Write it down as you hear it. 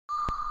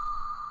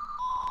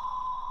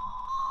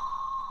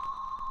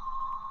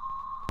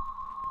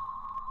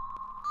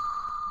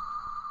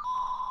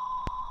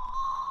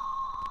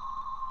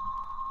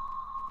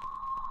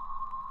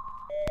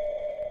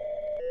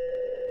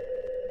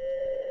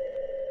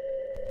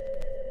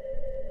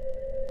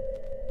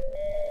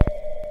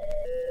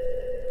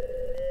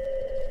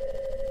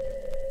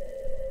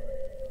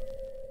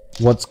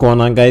What's going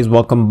on, guys?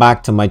 Welcome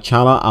back to my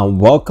channel and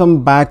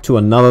welcome back to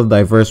another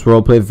diverse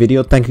roleplay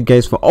video. Thank you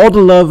guys for all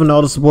the love and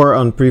all the support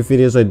on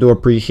previous videos. I do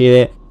appreciate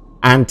it.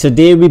 And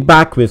today we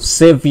back with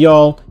Civ,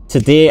 y'all.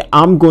 Today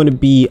I'm going to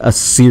be a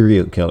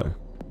serial killer.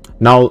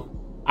 Now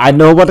I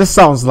know what it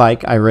sounds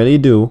like, I really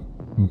do,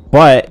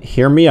 but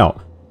hear me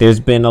out.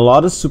 There's been a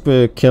lot of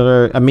serial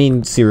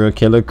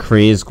killer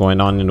craze going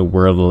on in the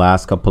world the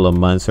last couple of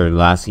months or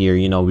last year.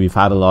 You know, we've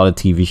had a lot of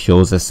TV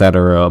shows,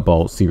 etc.,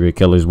 about serial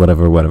killers,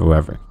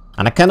 whatever.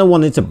 And I kind of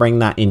wanted to bring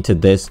that into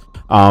this.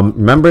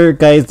 Remember,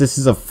 guys, this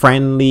is a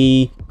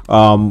friendly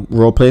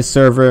roleplay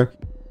server.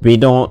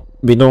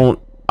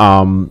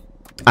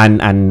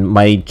 And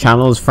my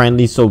channel is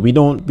friendly, so we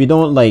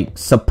don't like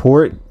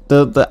support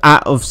the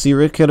act of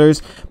serial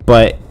killers,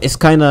 but it's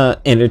kind of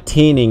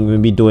entertaining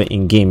when we do it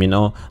in game, you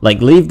know.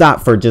 Like, leave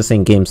that for just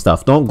in game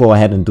stuff. Don't go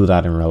ahead and do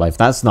that in real life.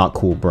 That's not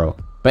cool, bro.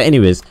 But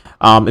anyways,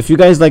 if you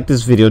guys like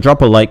this video,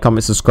 drop a like,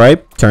 comment,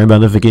 subscribe, turn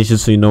on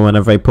notifications so you know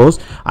whenever I post.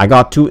 I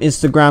got 2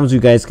 Instagrams. You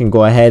guys can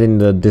go ahead in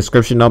the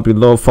description down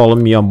below, follow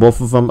me on both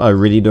of them. I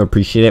really do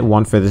appreciate it.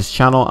 One for this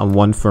channel and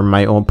one for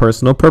my own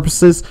personal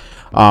purposes.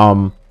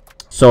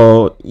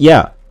 So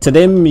yeah,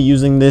 today I'm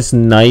using this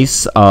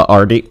nice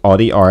Audi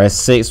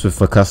RS6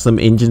 with a custom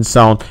engine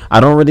sound. I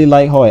don't really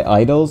like how it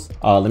idles.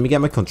 Let me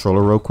get my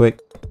controller real quick.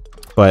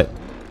 But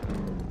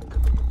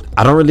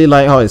I don't really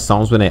like how it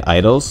sounds when it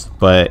idles,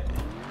 but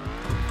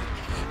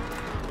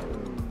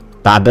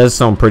that does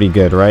sound pretty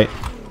good, right?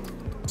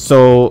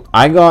 So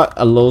I got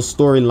a little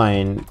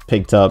storyline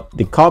picked up.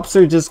 The cops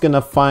are just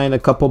gonna find a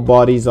couple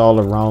bodies all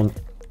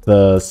around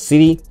the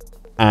city,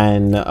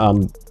 and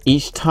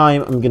each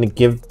time I'm gonna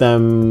give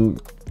them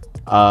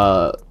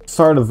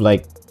sort of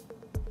like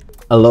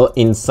a little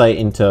insight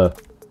into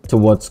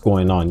what's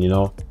going on, you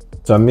know.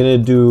 So I'm gonna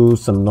do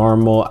some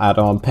normal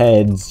add-on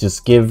pets,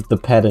 just give the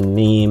pet a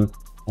name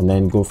and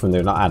then go from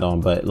there. Not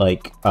add-on, but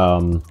like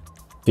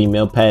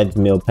female pets,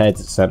 male pets,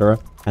 etc.,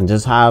 and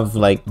just have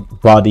like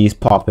bodies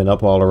popping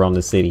up all around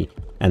the city,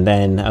 and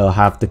then I'll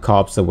have the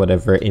cops or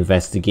whatever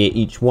investigate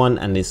each one,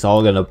 and it's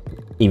all gonna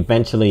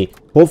eventually,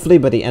 hopefully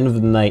by the end of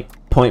the night,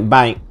 point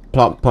back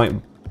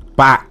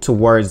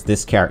towards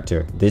this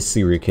character, this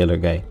serial killer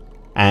guy.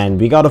 And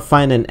we gotta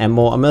find an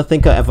MO. I'm gonna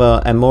think of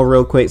a MO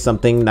real quick,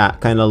 something that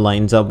kind of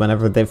lines up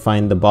whenever they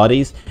find the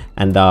bodies,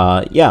 and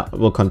yeah,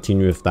 we'll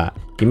continue with that.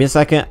 Give me a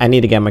second, I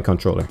need to get my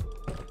controller.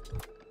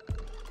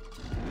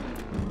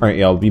 All right,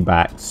 y'all, be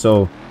back.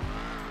 So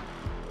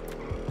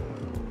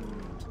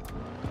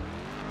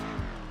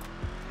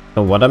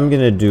what I'm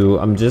gonna do,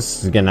 I'm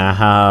just gonna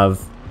have,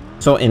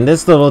 so in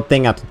this little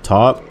thing at the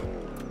top,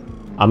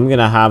 I'm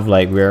gonna have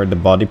like where the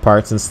body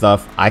parts and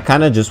stuff. I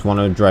kind of just want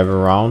to drive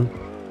around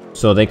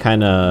so they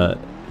kind of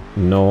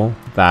know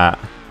that,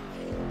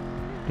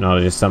 you know,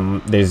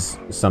 there's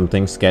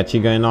something sketchy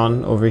going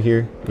on over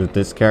here with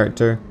this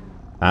character.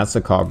 That's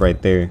a cop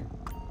right there.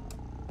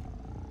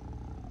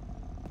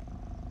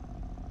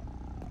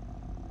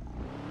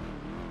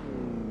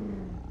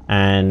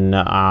 And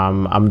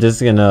I'm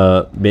just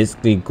gonna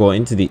basically go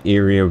into the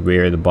area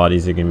where the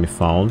bodies are gonna be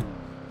found.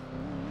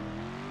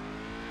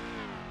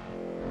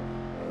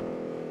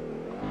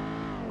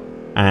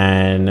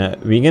 And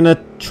we're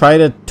gonna try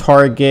to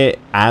target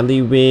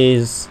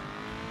alleyways,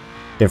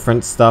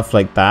 different stuff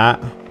like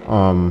that. So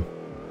I'm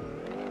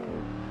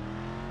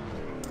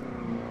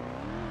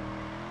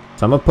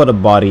gonna put a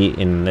body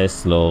in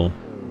this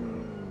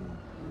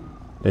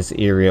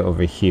area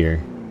over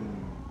here.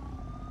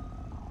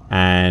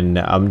 And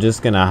I'm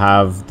just gonna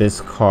have this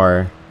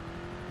car,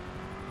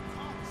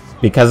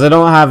 because I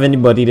don't have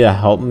anybody to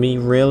help me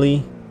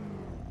really.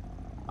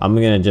 I'm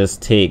gonna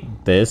just take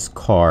this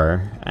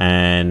car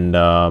and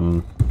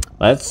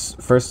let's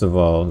first of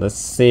all, let's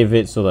save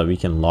it so that we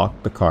can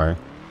lock the car.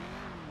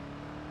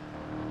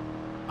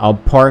 I'll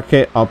park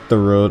it up the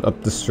road,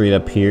 up the street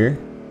up here,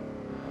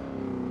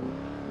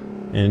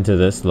 into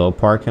this little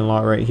parking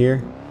lot right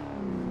here.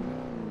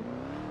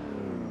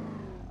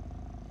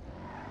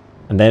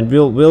 And then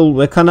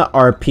we'll kind of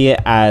RP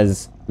it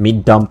as me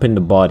dumping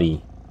the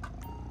body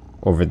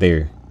over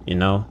there, you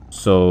know.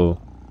 So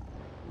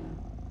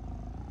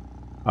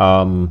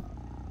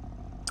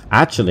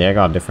actually I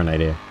got a different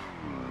idea.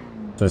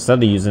 So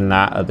instead of using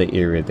that other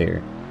area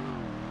there,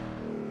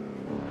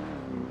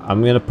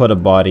 I'm gonna put a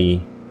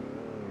body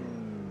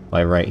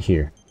like right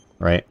here,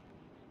 right?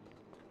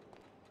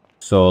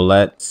 So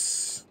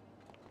let's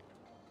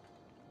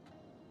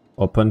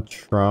open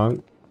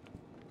trunk.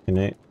 Can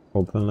it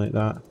open like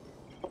that?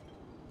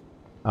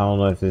 I don't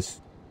know if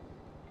this,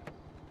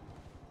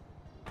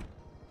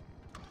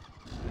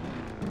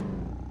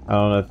 I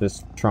don't know if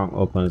this trunk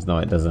opens. No,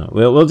 it doesn't.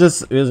 We'll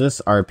just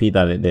RP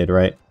that it did,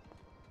 right?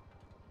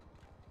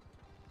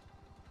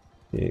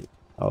 Take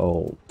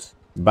out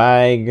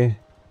bag,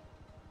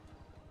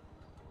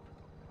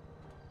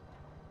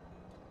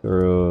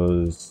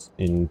 throws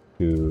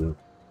into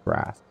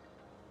grass.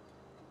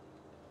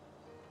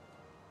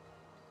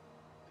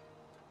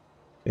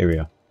 There we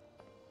go.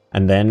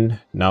 And then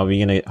now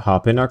we're gonna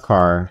hop in our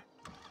car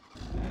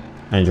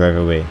and drive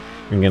away.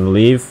 I'm gonna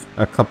leave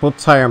a couple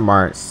tire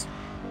marks.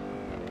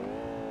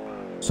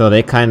 So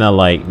they kind of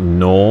like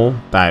know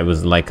that it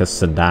was like a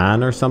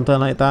sedan or something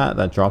like that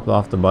that dropped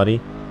off the body.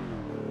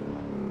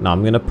 Now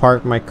I'm gonna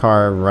park my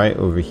car right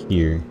over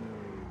here.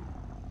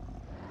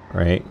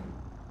 Right.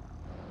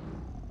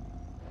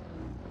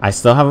 I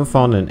still haven't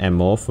found an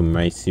MO for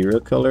my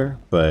serial killer,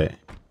 but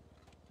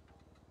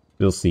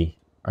we'll see.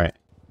 Alright.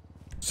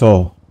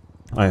 So,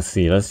 let's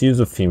see. Let's use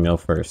a female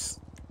first.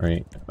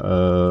 Right.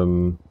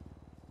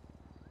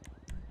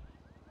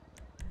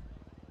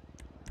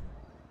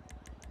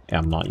 Yeah,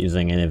 I'm not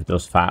using any of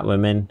those fat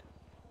women.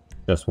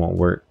 Just won't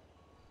work.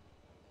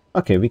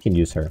 Okay, we can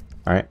use her.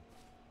 Alright.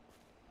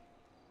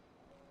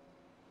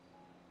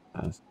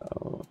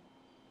 So,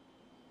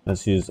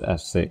 let's use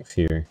F6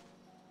 here.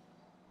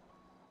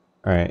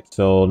 Alright,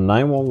 so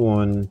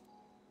 911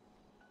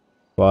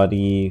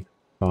 body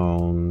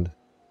found.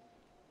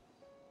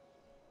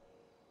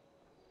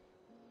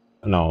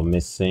 No,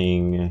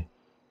 missing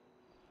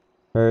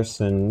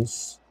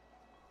persons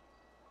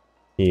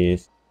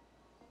is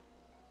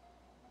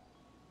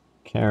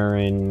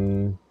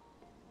Karen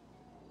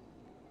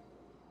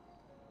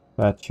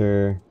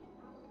Thatcher,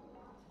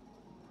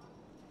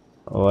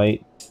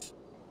 white,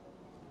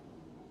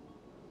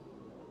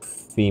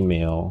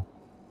 female,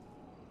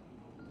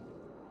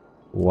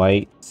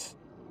 white,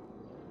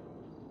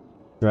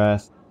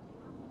 dress,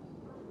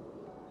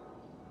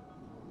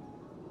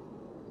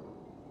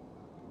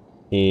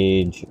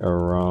 age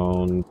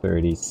around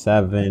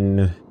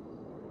 37.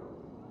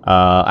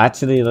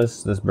 Actually,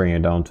 let's bring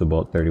it down to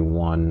about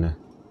 31.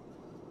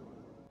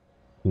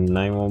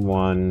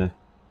 911,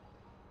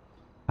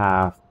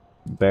 half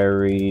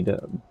buried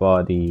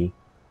body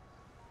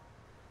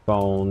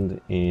found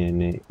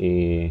in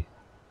a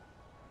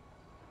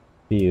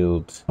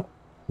field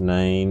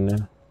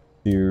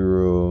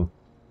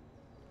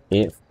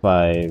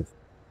 9085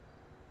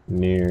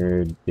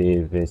 near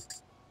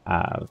Davis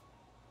Ave.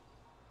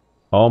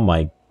 Oh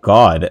my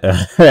god.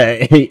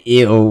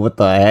 Ew, what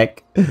the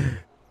heck?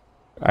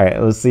 Alright,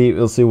 we'll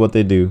see what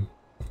they do.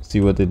 See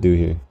what they do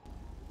here.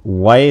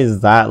 Why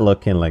is that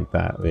looking like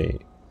that?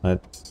 Wait,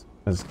 let's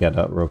get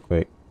up real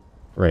quick.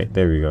 Right,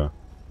 there we go.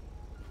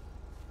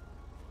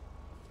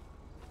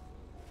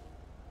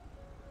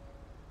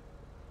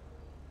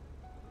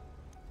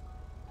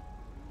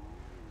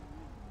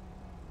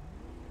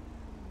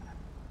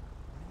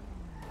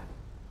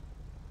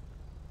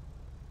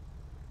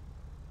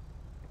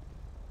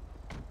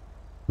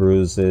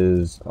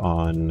 Bruises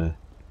on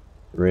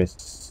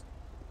wrists.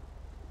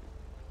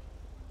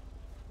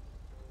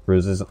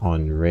 Bruises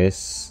on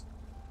wrists.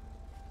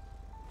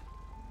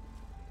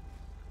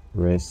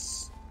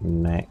 Wrists,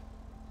 neck,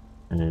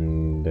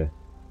 and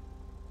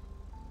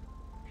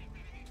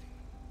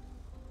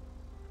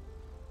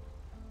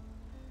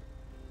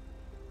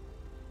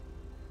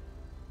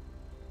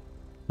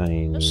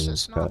tiny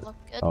cuts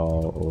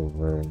all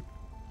over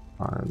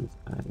arms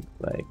and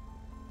legs.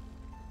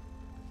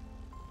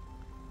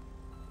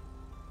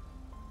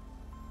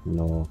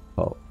 No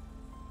hope.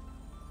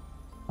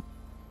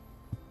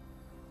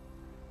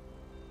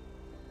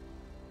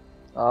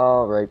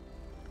 All right.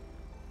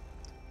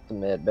 The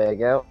med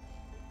bag out.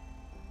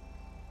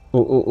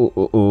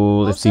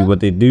 Oh. Let's see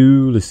what they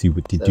do. Let's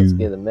get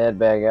the med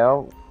bag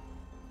out.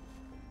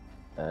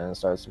 And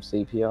start some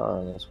CPR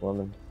on this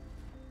woman.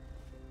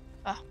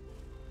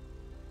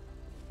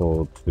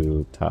 Go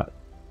to touch.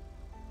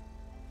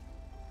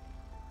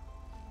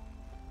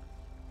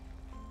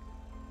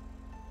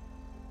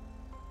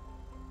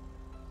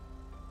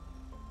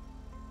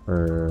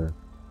 Her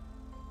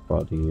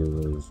body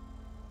was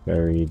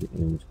buried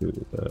into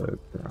the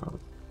ground.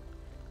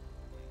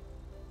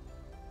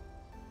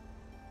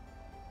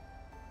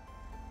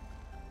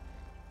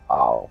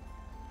 Oh.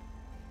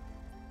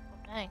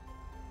 Dang.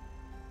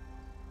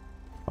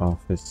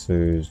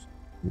 Officers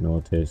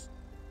noticed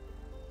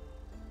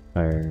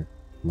tire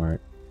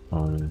mark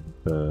on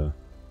the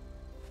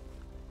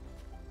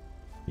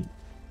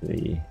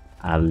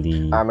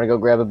alley. I'm gonna go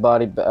grab a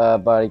body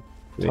tarp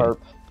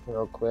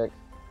real quick.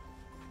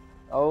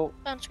 Oh.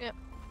 Sounds good.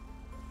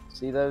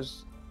 See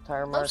those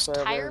tire marks Those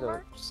there? tire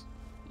marks?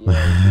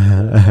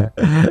 Yeah.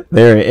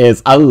 There it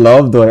is. I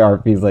love doing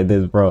RPs like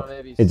this, bro.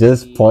 It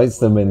just points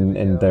them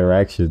in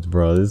directions,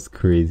 bro. This is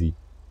crazy.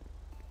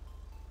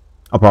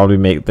 I'll probably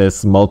make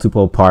this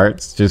multiple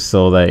parts just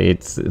so that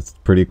it's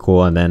pretty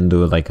cool, and then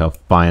do like a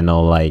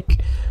final,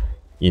 like,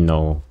 you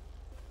know.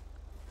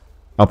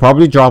 I'll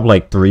probably drop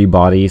like 3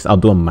 bodies. I'll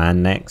do a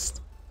man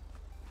next,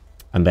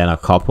 and then a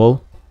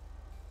couple.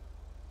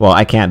 Well,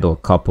 I can't do a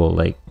couple,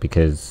 like,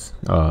 because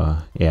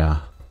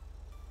yeah.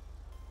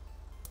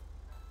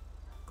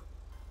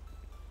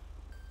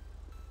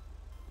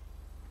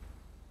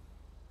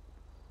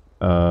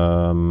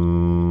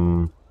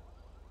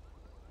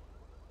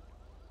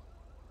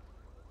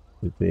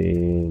 They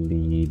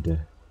lead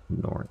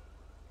north.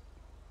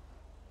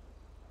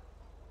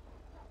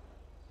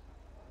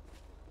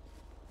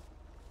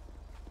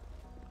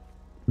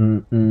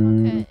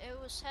 Okay, it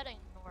was heading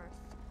north.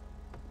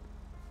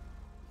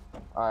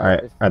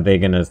 Alright. Are they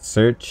gonna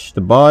search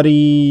the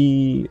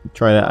body,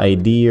 try to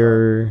ID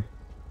her,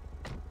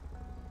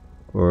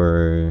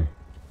 or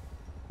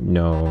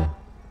no?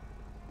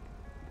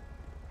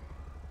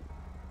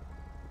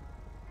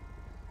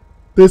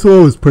 This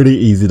one was pretty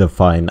easy to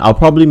find. I'll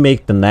probably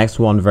make the next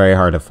one very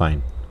hard to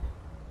find.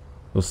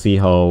 We'll see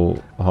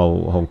how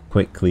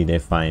quickly they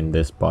find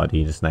this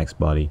body, this next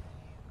body.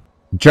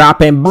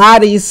 Dropping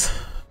bodies.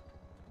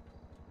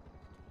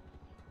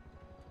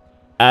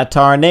 A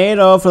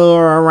tornado flew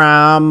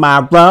around my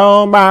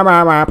room.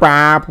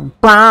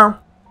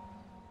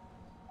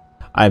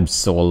 I'm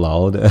so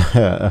loud.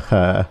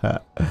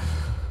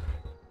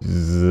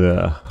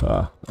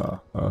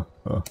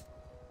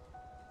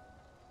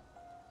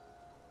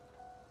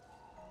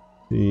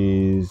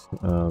 She's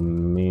a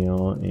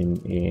male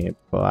in a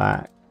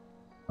black.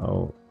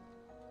 Oh.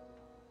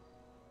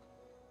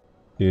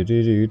 I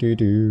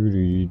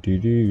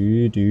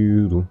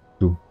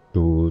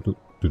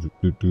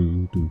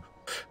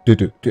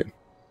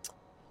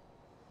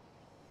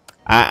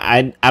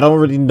don't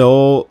really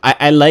know.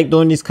 I like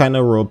doing this kind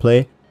of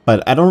roleplay,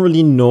 but I don't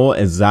really know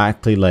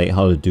exactly like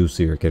how to do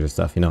serial killer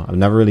stuff. You know, I've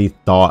never really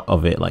thought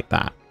of it like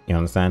that. You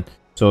understand?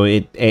 So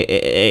it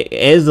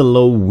is a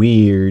little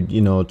weird,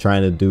 you know,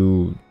 trying to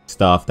do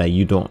stuff that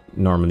you don't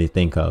normally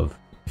think of.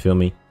 You feel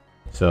me?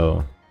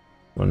 So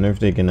I wonder if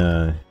they're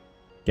gonna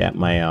get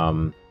my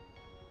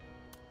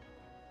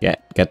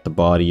get the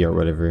body or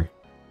whatever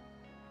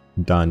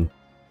done.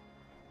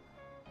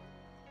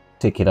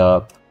 Take it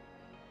up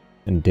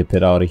and dip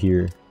it out of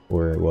here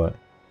or what.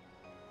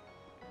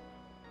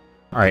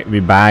 All right,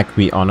 we're back.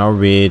 We on our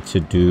way to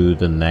do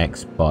the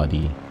next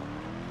body.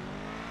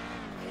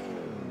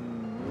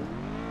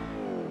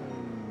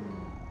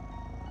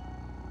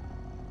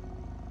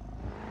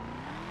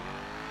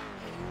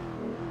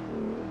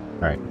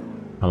 All right,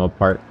 I'm gonna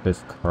park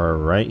this car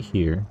right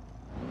here.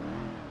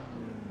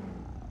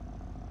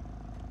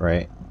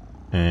 Right,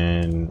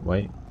 and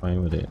wait, why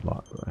would it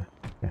lock?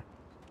 Okay,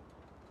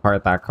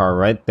 park that car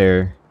right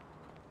there.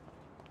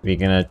 We're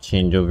gonna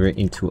change over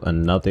into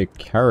another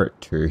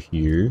character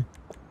here.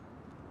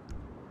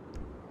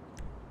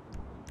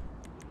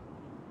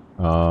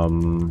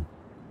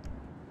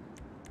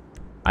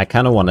 I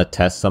kind of want to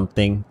test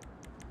something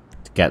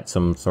to get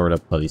some sort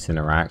of police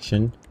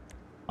interaction.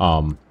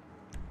 I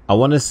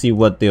want to see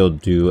what they'll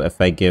do if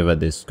I give a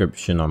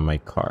description on my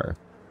car.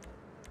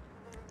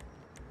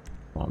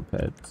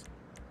 Pets.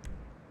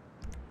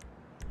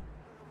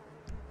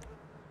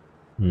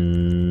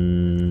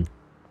 Male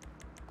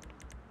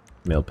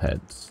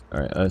pets.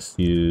 Alright, let's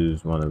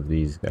use one of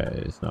these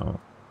guys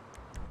now.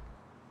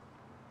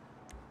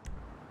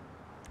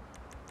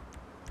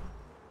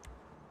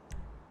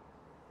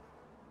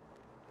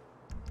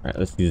 Alright,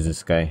 let's use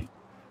this guy.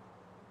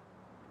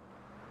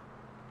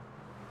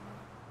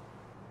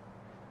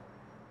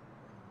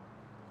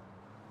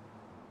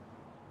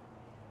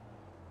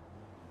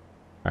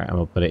 Alright, I'm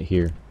gonna put it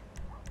here.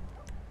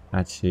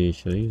 Actually,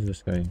 should I use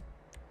this guy?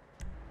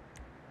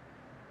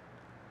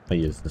 I'll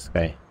use this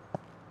guy.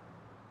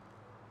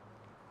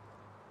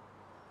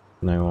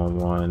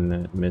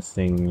 911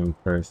 missing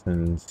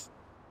persons.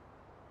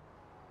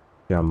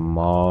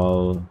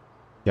 Jamal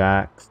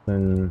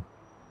Jackson.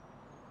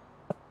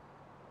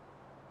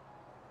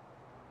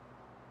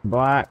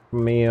 Black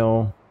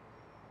male.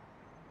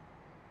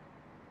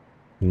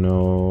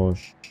 No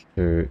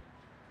shirt.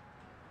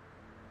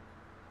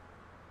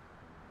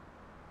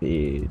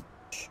 Age.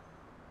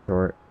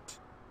 Short.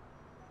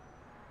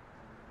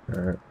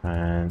 Shirt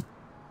pants.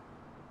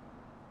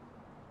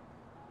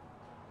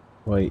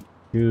 White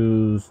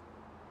shoes.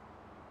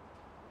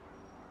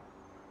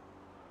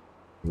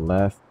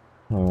 Left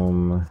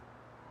home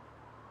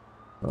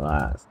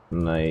last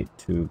night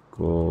to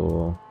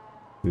go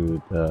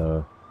to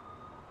the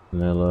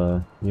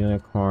Vanilla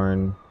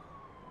Unicorn.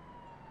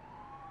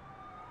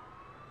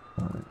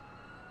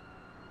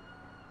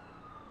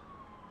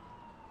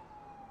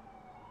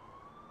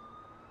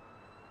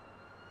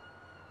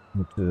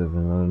 To the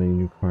Vanilla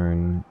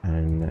Unicorn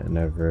and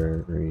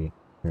never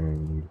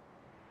returned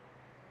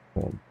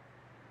home.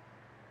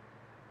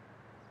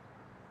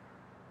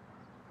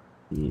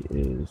 He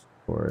is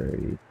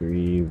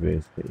 43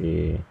 with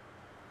a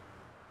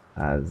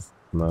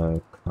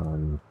asthma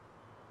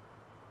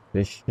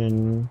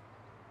condition.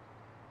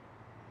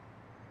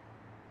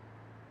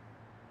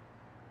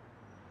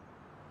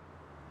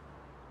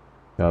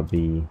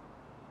 Chubby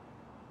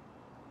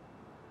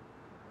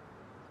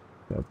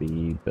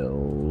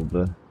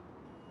build.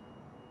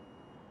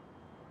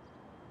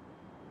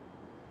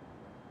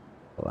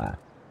 Black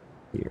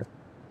here.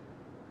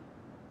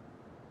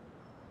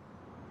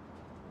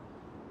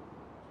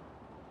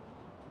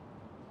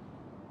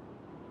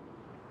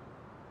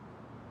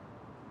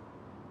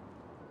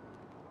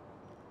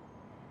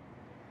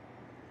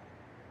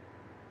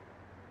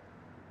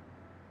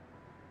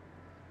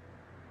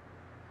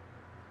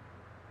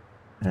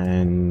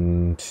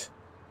 And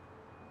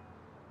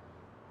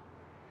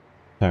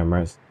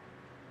cameras.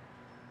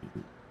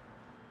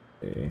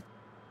 Okay.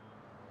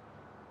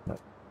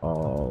 That's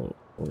all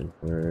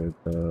over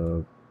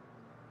the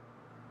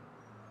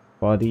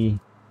body.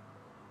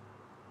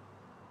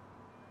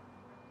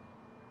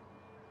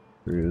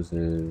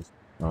 Bruises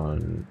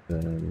on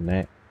the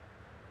neck,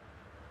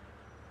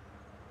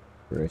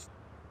 wrist,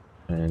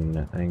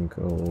 and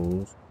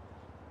ankles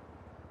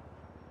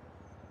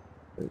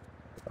that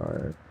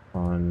are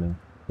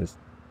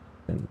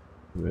consistent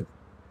with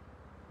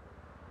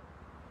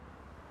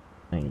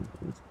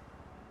pains.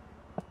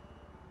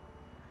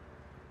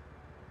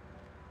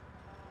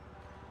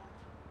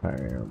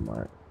 Tire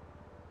mark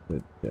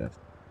suggest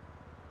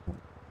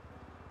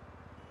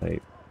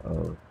type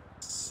of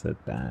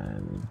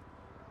sedan.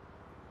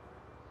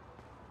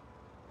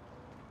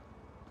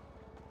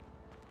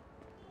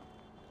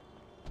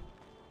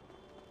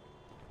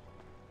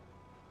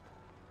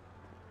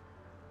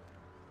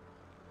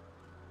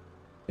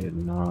 Did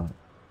not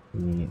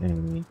see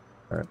any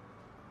heart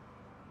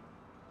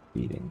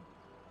beating.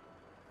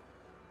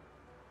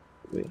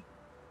 Wait.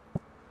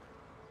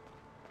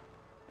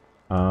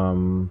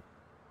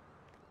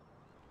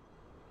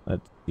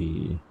 Let's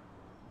see.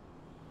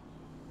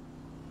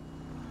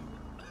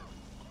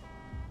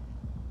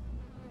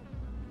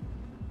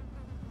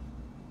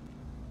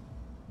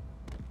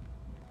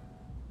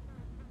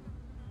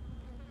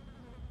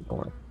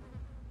 North.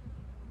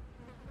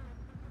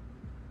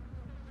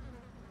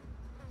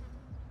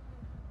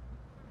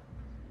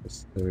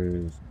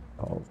 There's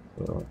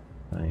also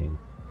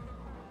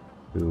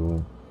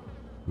 9-2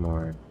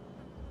 more.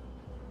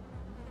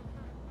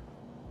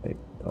 Take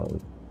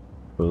those.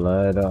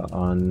 Blood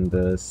on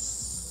the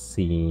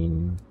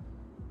scene.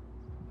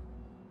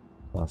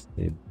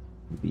 Busted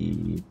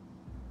be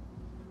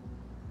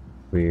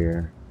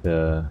where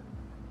the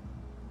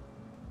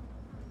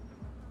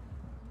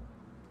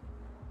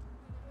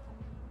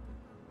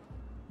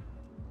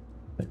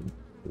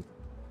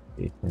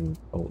station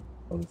of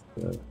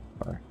the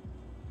car.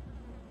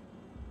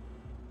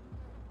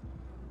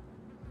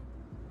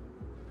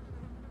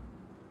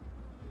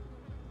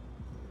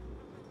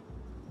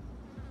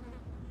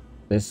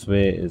 This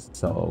way is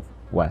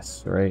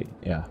southwest, right?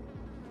 Yeah.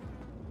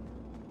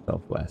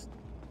 Southwest.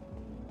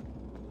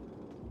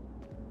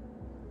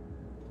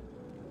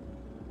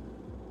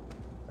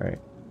 Alright.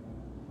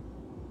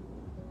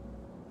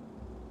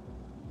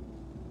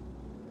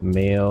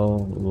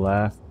 Male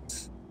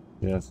left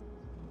just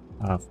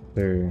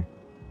after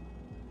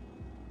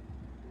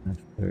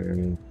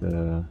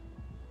the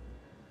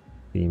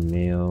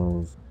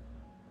female's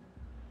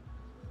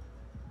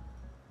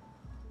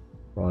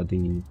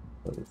body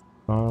was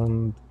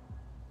found.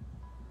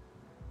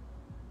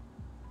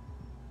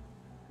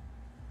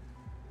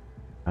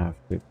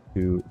 After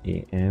 2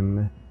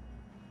 a.m.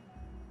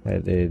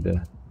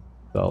 headed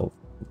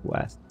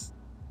southwest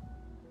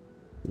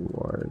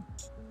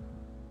towards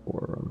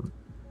Forum.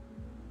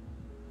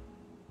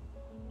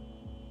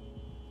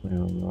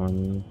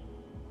 One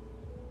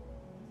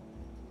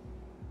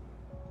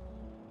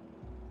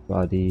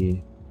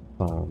body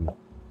found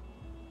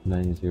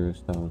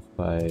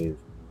 9075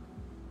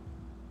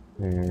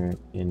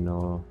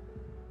 Inno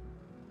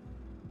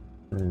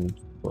and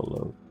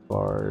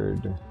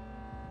Boulevard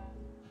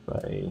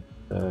by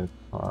the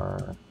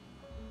car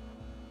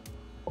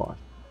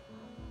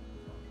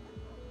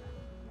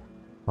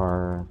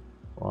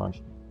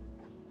wash.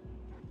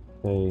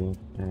 Okay,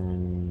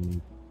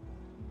 and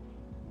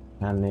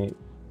panic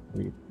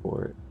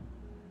report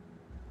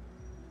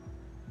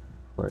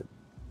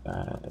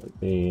that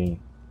they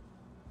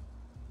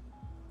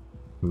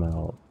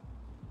smelled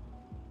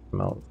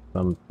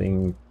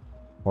something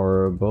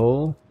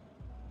horrible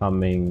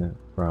coming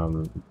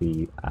from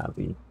the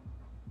alley.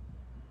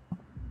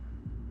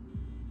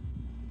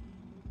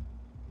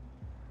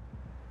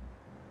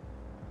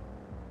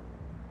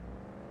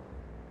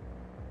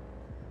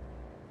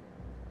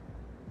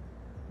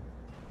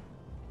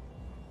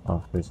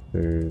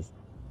 Officers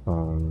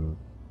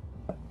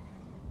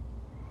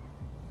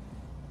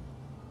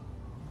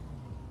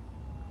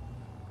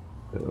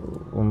the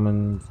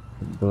woman's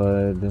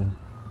blood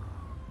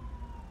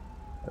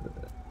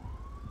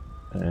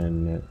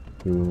and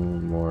 2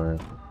 more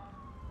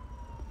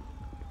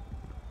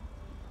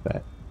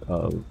specks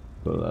of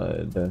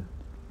blood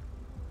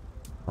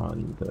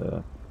on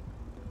the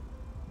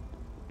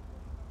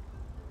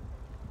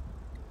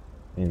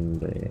in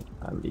the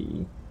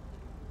alley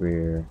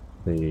where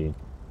the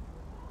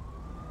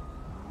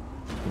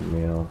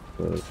female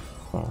was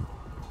found.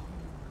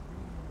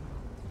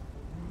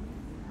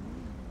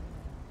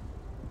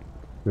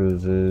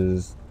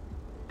 Bruises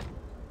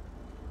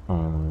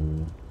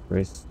on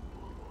wrist,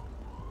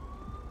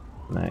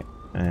 neck,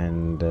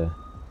 and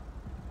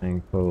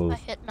ankles. I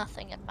hit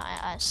nothing in my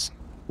eyes.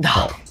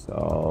 Cuts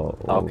all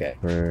Okay.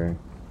 over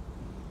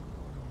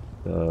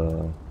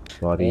the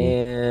body.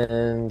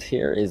 And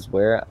here is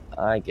where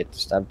I get to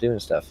stop doing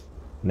stuff.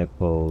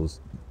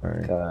 Nipples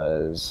are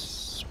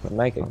Because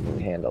Micah can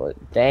handle it.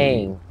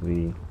 Dang.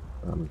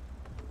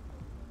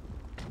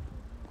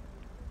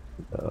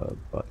 the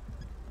butt.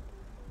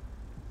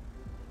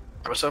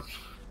 What's up?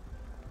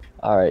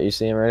 Alright, you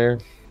see him right here?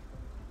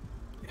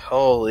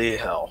 Holy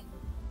hell.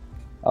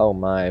 Oh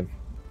my.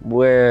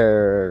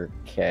 Where?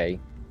 Okay.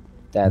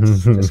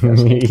 That's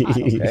disgusting.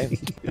 Okay.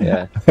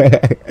 Yeah.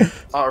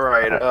 All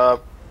right,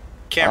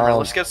 Cameron,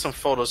 let's get some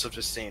photos of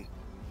this scene.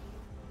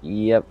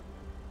 Yep.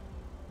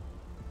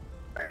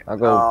 I'll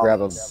go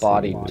grab a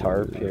body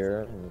tarp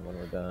here when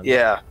we're done.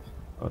 Yeah.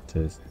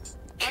 Autistic.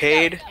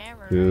 Cade.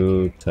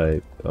 Two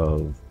type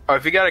of. Oh,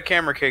 if you got a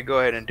camera, Cade, go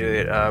ahead and do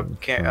it.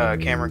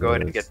 Cameron, go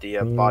ahead and get the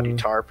body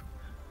tarp.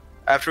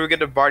 After we get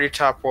the body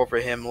tarp over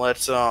him,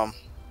 let's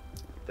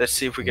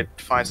see if we can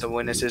find some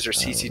witnesses or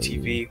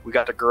CCTV. We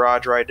got the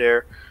garage right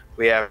there.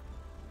 We have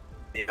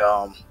the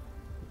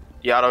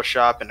auto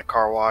shop and the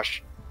car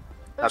wash.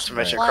 Not to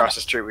mention across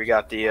the street we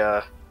got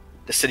the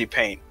city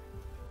paint.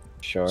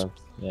 Sure.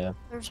 Yeah.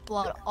 There's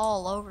blood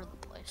all over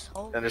the place.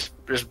 Holy. And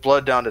there's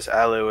blood down this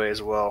alleyway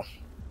as well.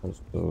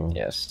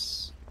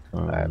 Yes.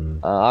 Alright.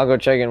 I'll go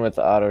check in with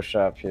the auto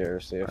shop here,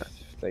 see if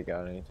they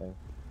got anything.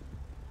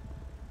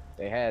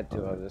 They had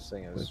to. This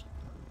thing is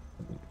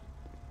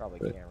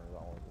probably cameras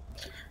all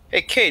over.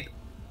 Hey, Kate.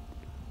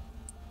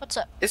 What's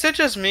up? Is it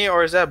just me,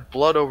 or is that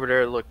blood over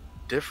there look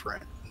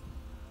different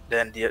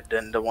than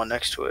the one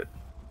next to it?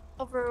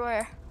 Over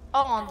where?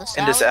 Oh, on the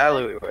side. In this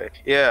alleyway.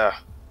 Yeah.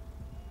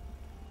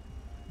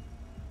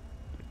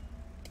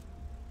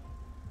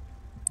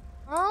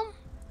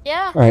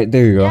 Yeah. All right,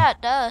 there you go. Yeah,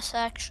 it does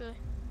actually.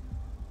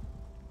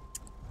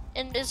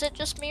 And is it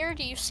just me, or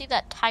do you see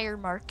that tire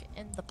mark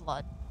in the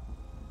blood?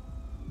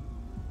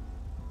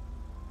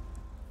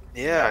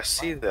 Yeah, I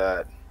see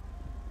that.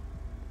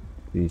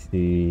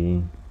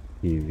 PC,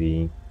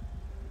 TV.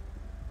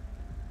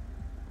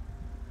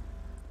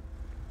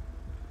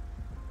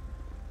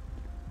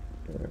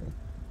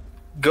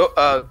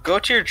 Go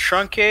to your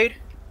truncade.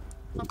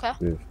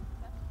 Okay.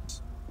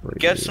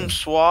 Get some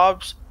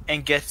swabs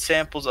and get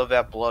samples of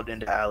that blood in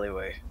the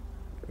alleyway.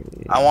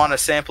 I want a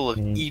sample of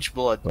each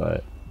blood.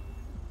 But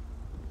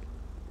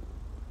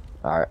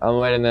alright, I'm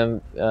waiting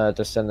them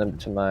to send them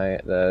to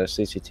the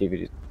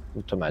CCTV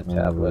to my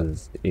tablet.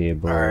 was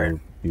able Alright.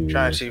 to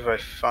Trying to see if I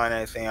find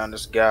anything on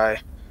this guy.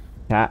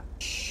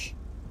 catch.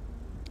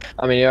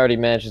 I mean, he already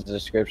matches the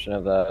description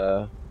of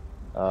the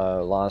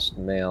lost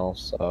male,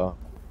 so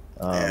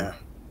Yeah.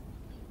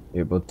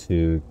 Able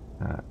to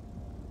catch.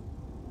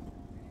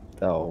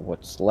 Oh,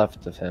 what's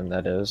left of him,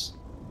 that is.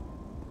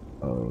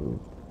 Oh.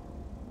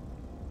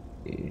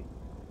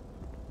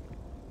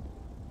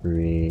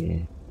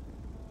 Three.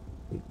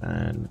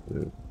 And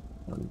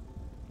one.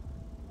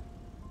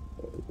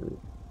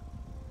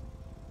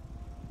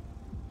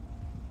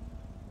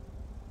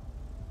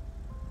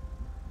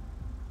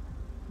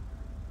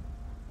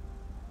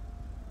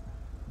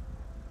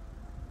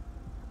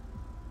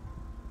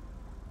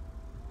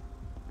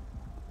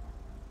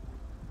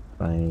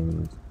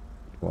 Find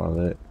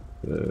wallet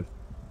with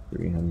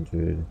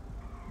 300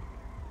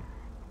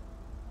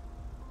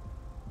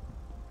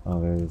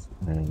 others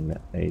and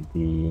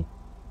ID.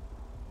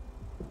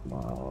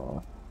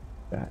 Wow,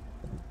 that.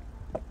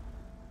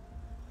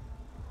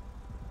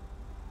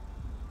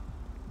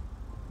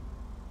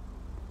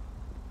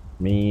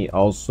 Me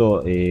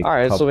also a. All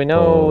right, so we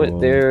know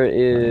there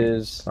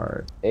is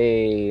card.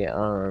 a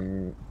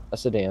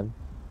sedan,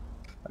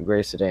 a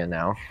gray sedan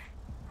now.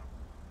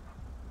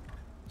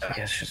 I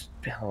guess just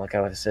look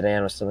out with a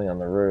sedan with something on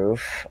the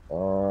roof.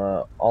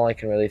 All I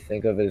can really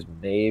think of is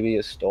maybe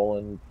a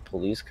stolen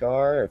police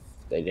car. If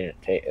they didn't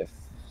take, if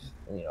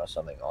you know,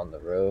 something on the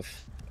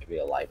roof, maybe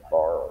a light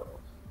bar or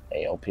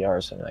ALPR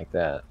or something like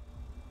that.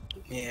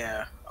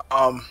 Yeah.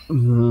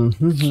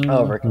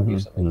 However, it could be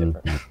something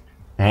different.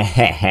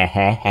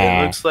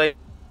 It looks like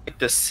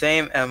the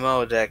same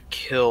MO that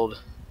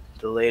killed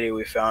the lady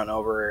we found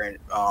over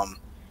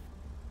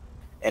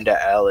in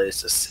the alley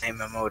is the same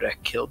MO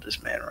that killed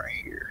this man right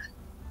here.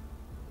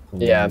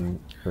 Yeah.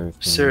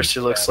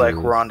 Seriously, looks like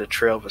we're on the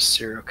trail of a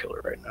serial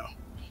killer right now.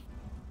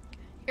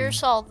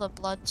 Here's all the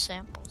blood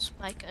samples,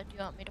 Micah. Do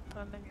you want me to put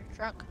them in your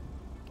trunk?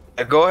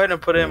 Go ahead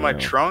and put it in my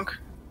trunk.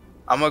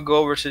 I'm gonna go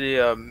over to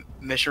the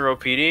Mission Row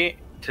PD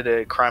to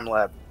the crime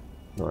lab.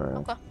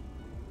 Okay.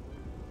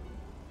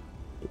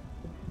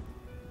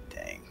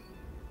 Dang.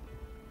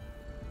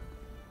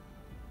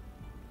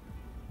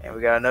 And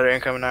we got another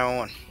incoming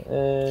 911.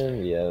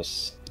 And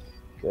yes.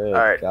 Good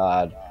All right.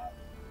 God.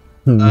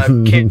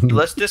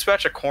 Let's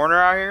dispatch a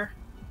coroner out here.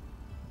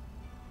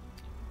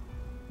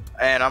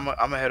 And I'm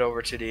gonna head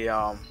over to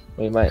the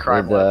We might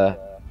crime need lab.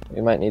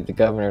 we might need the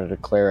governor to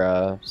declare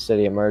a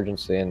city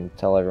emergency and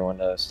tell everyone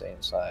to stay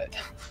inside.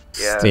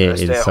 Yeah, Stay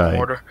stay at home inside.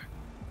 order.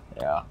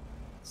 Yeah.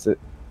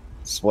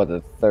 It's what, the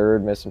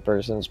third missing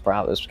person?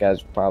 This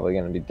guy's probably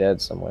gonna be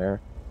dead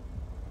somewhere.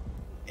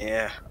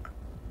 Yeah.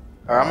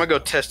 Alright, I'm gonna go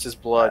test his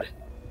blood.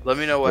 Let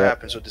me know what Yep.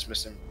 happens with this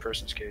missing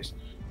person's case.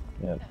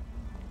 Yep.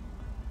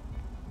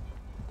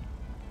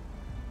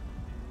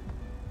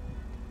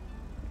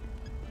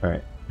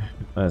 Alright,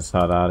 let's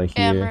head out of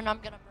here. Cameron, I'm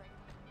gonna bring.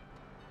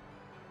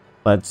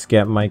 Let's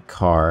get my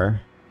car.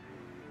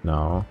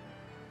 No.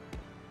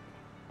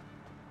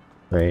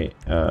 Right,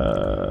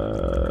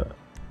 so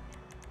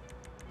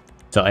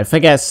if I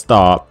get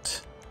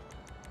stopped,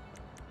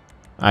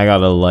 I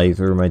gotta lie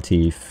through my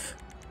teeth.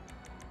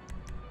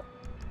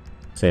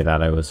 Say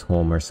that I was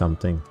home or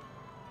something.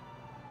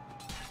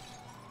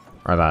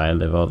 Or that I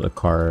live out of the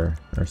car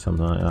or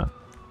something like that.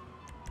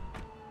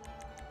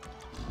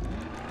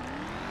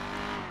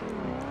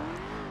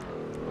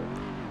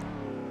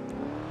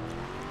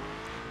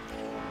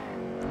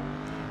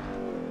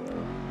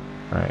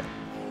 Alright.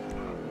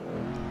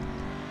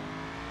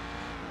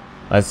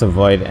 Let's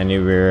avoid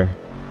anywhere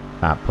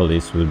that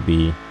police would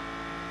be.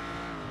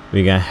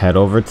 We're gonna head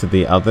over to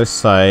the other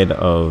side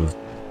of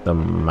the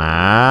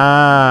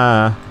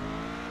map.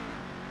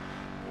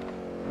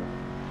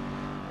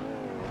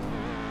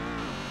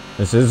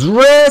 This is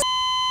risk!